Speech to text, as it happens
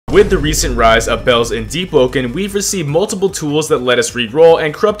With the recent rise of bells in Deepwoken, we've received multiple tools that let us reroll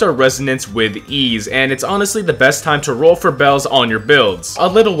and corrupt our resonance with ease, and it's honestly the best time to roll for bells on your builds. A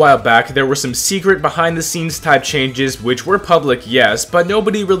little while back, there were some secret behind the scenes type changes which were public, yes, but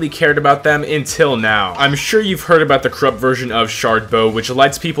nobody really cared about them until now. I'm sure you've heard about the corrupt version of Shard Bow, which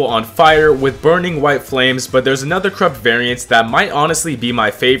lights people on fire with burning white flames, but there's another corrupt variant that might honestly be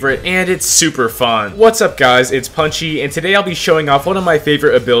my favorite, and it's super fun. What's up guys, it's Punchy, and today I'll be showing off one of my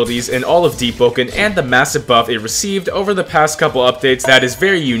favorite abilities in all of Deepwoken and the massive buff it received over the past couple updates that is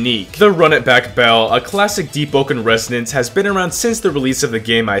very unique. The Run It Back Bell, a classic Deepwoken resonance, has been around since the release of the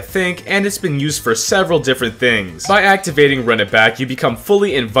game I think, and it's been used for several different things. By activating Run It Back, you become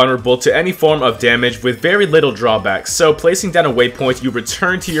fully invulnerable to any form of damage with very little drawbacks, so placing down a waypoint, you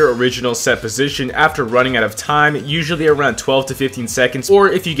return to your original set position after running out of time, usually around 12 to 15 seconds, or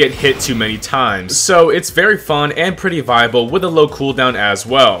if you get hit too many times. So it's very fun and pretty viable with a low cooldown as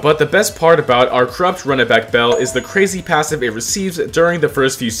well. But the best part about our corrupt Run It Back Bell is the crazy passive it receives during the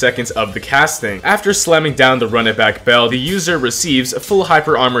first few seconds of the casting. After slamming down the Run It Back Bell, the user receives full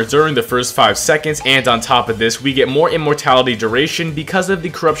hyper armor during the first 5 seconds, and on top of this, we get more immortality duration because of the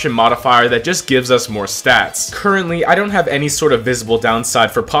corruption modifier that just gives us more stats. Currently, I don't have any sort of visible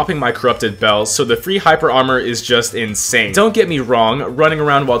downside for popping my corrupted bells, so the free hyper armor is just insane. Don't get me wrong, running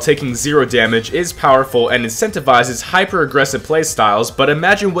around while taking 0 damage is powerful and incentivizes hyper aggressive playstyles, but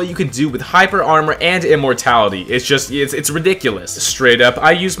imagine what you can do with hyper armor and immortality. It's ridiculous. Straight up,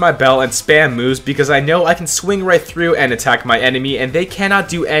 I use my bell and spam moves because I know I can swing right through and attack my enemy and they cannot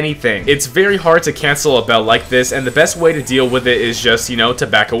do anything. It's very hard to cancel a bell like this, and the best way to deal with it is just, to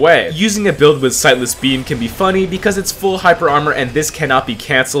back away. Using a build with Sightless Beam can be funny because it's full hyper armor and this cannot be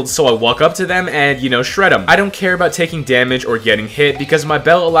cancelled, so I walk up to them and, shred them. I don't care about taking damage or getting hit because my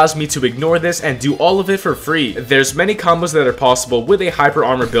bell allows me to ignore this and do all of it for free. There's many combos that are possible with a hyper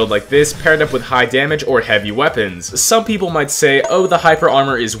armor build like this paired up with high damage or heavy weapons. Some people might say, oh, the hyper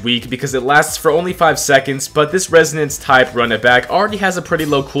armor is weak because it lasts for only 5 seconds, but this resonance type Run It Back already has a pretty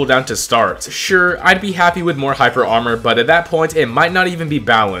low cooldown to start. Sure, I'd be happy with more hyper armor, but at that point it might not even be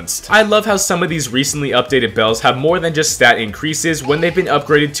balanced. I love how some of these recently updated bells have more than just stat increases when they've been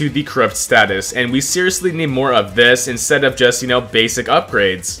upgraded to the corrupt status, and we seriously need more of this instead of just, basic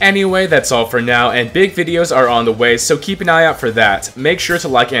upgrades. Anyway, that's all for now, and big videos are on the way, so keep an eye out for that. Make sure to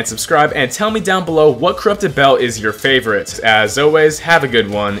like and subscribe, and tell me down below what corrupted bell is your favorite. As always, have a good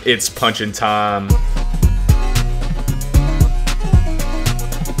one. It's punchin' time.